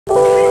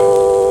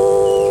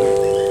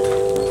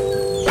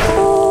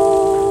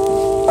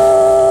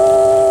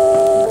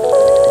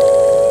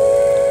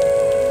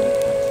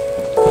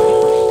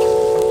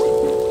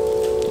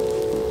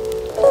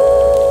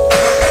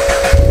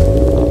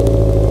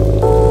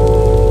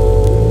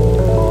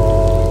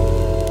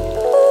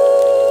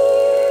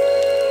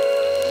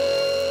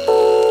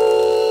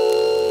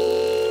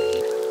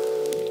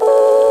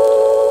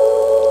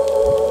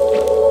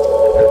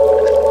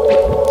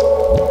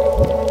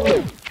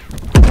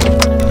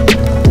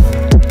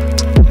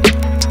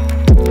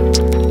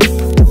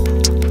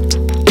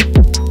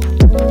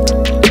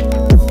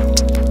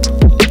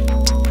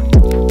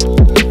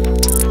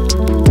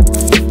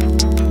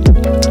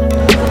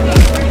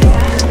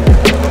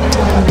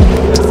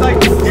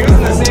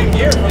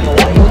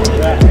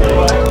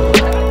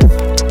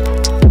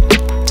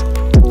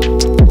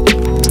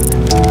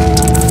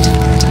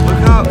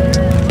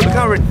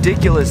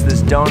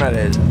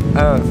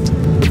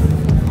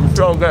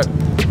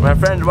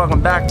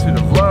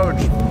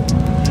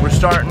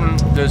starting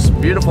this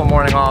beautiful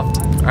morning off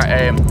at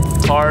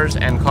a Cars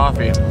and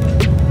Coffee.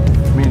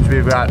 It means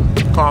we've got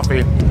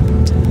coffee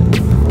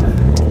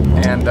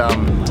and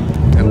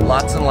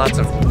lots and lots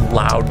of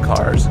loud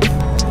cars.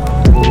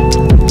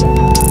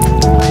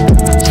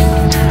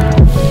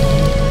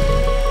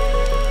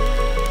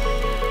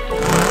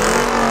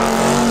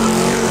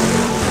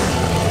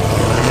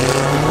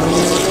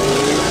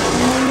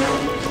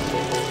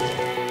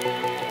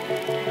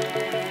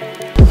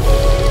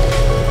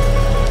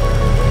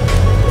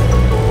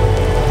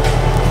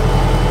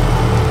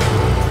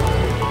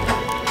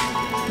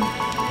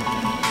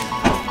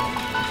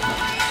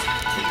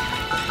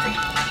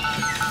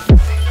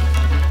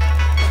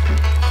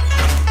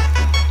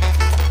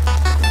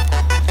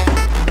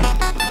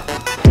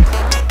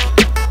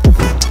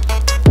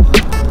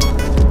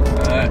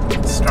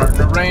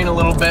 A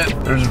little bit.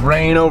 There's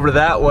rain over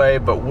that way,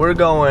 but we're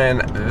going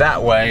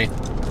that way.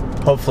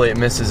 Hopefully it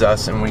misses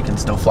us and we can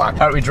still fly. All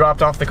right, we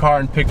dropped off the car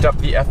and picked up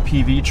the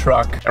FPV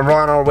truck, and we're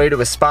on our way to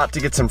a spot to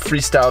get some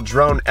freestyle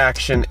drone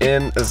action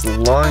in, as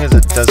long as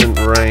it doesn't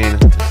rain.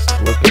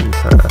 Just looking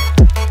kind of.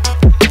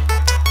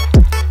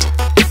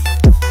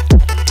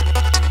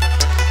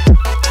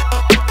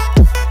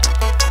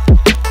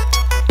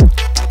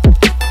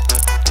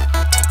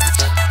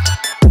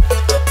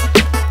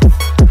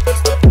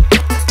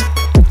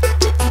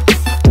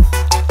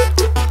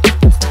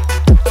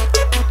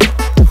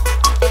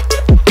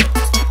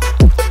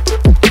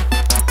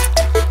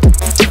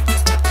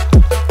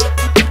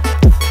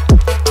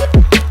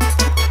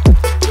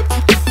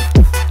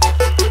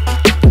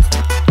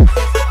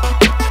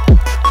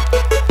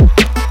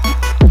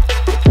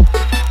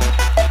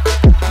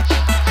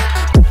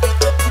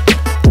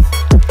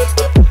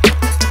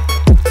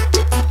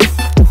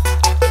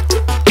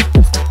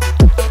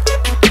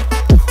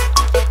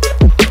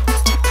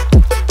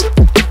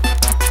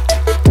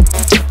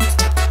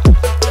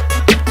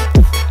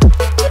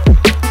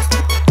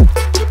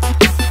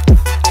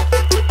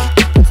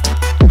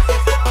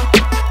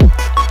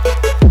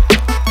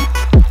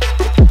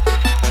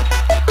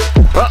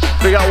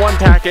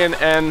 In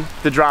and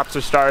the drops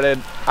are started.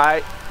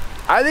 I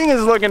think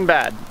it's looking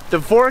bad. The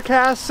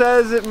forecast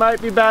says it might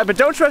be bad, but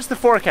don't trust the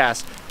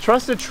forecast.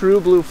 Trust a true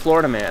blue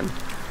Florida man.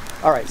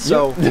 All right,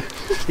 so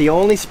the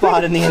only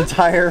spot in the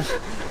entire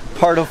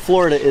part of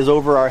Florida is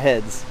over our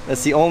heads.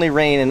 That's the only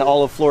rain in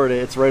all of Florida.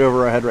 It's right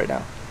over our head right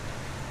now.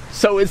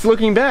 So it's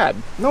looking bad.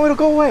 No, it'll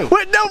go away.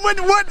 What? No, what?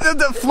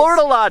 The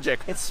Florida logic.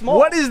 It's small.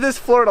 What is this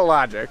Florida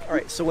logic? All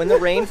right, so when the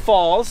rain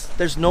falls,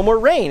 there's no more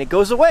rain. It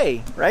goes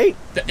away, right?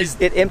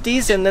 It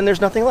empties and then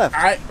there's nothing left.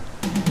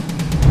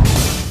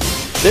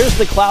 There's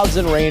the clouds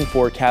and rain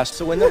forecast.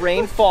 So when the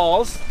rain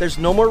falls, there's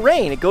no more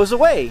rain. It goes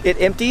away. It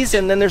empties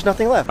and then there's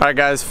nothing left. All right,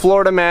 guys,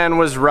 Florida man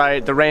was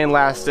right. The rain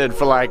lasted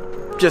for like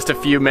just a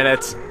few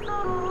minutes.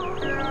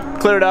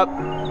 Cleared up.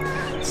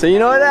 So you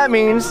know what that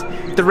means.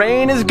 The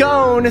rain is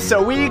gone,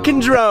 so we can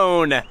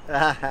drone.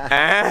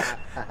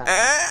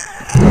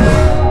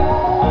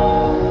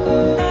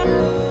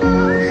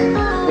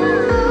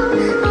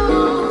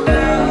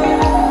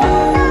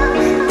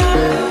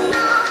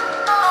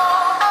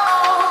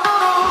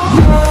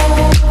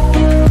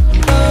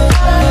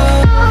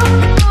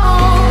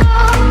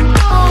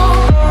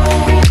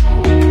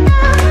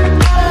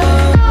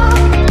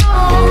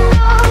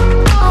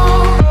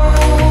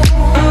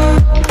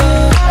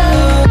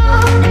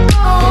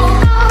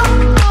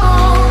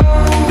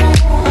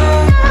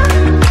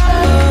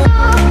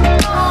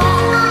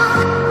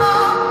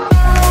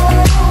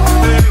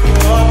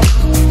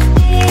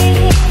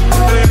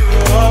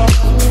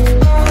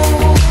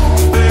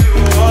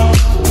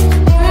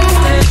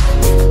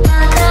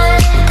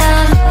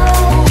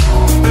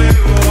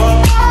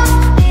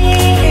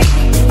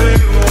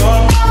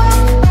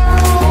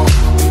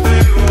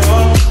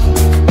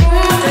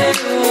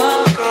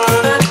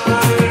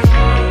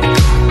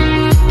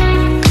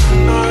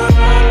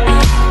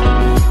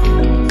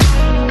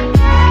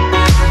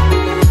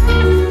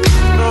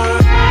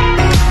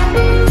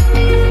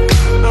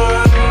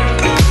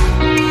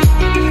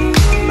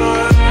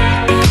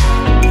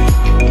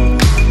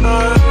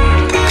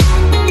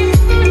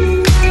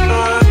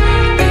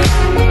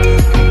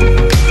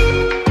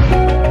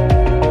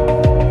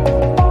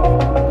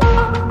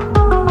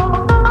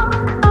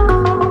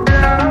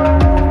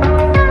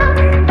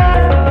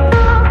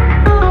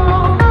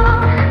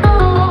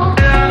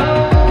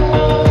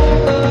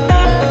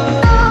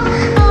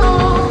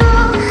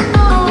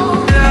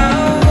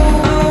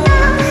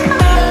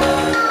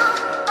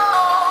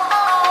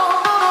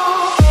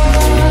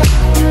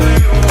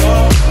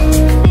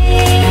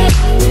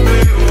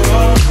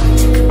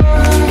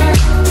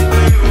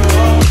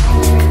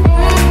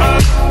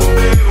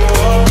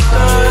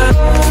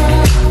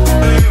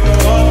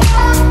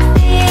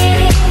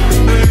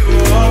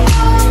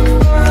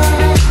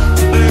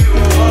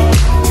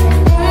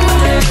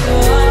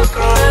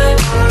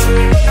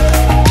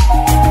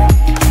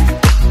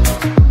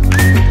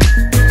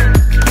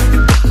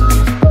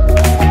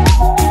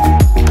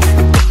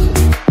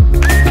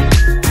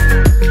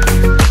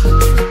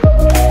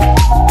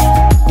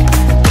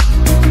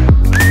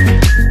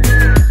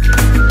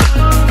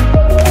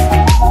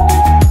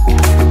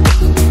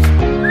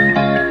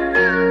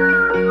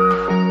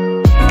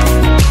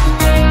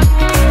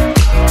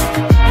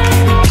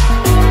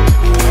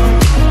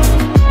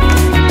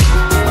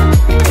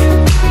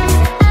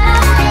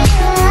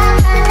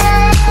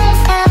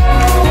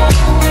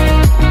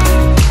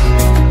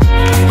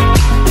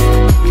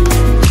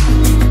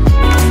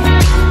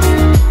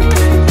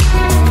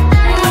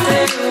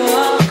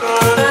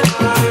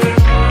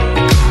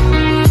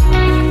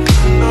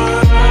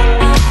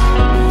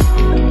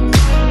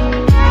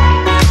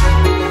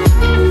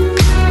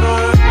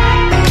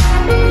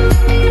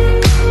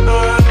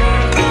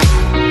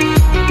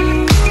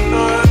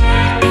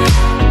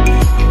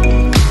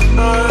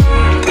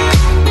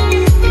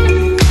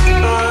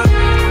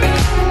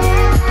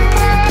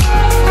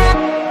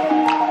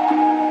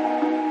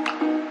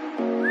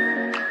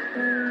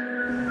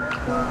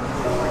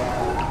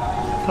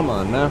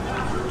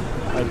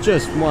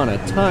 just want a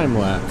time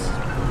lapse.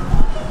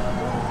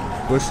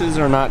 Bushes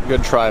are not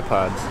good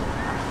tripods.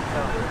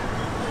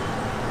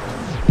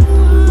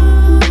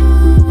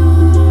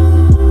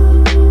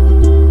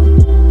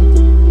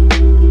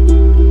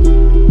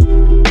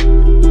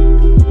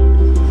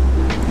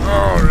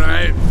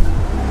 Alright.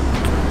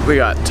 We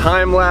got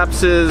time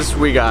lapses,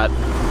 we got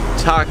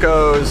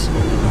tacos.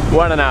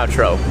 What an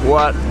outro.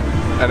 What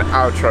an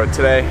outro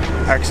today.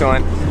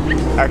 Excellent,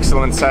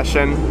 excellent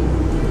session.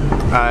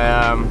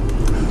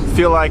 I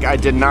feel like I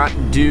did not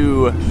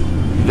do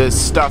the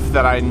stuff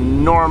that I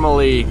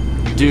normally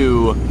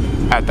do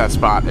at that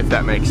spot, if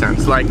that makes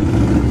sense. Like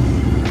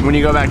when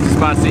you go back to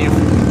spots that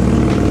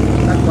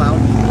That's loud.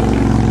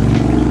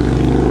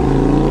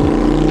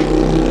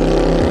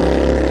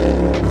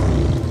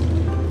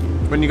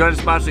 when you go to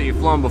spots that you've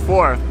flown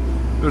before,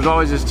 there's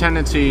always this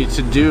tendency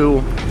to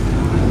do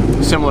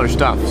similar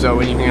stuff. So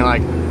when you can,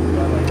 like,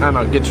 I don't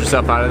know, get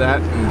yourself out of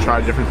that and try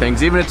different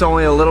things. Even if it's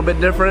only a little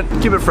bit different,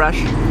 keep it fresh.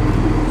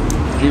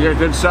 You get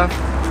good stuff?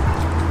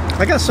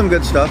 I got some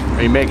good stuff.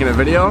 Are you making a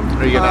video? Or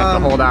are you gonna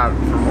have to hold out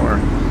for more?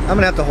 I'm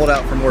gonna have to hold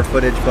out for more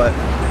footage, but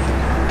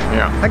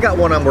yeah, I got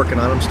one I'm working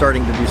on. I'm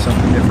starting to do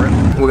something different.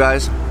 Well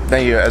guys,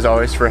 thank you as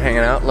always for hanging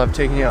out. Love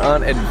taking you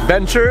on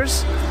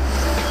adventures.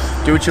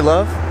 Do what you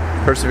love,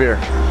 persevere.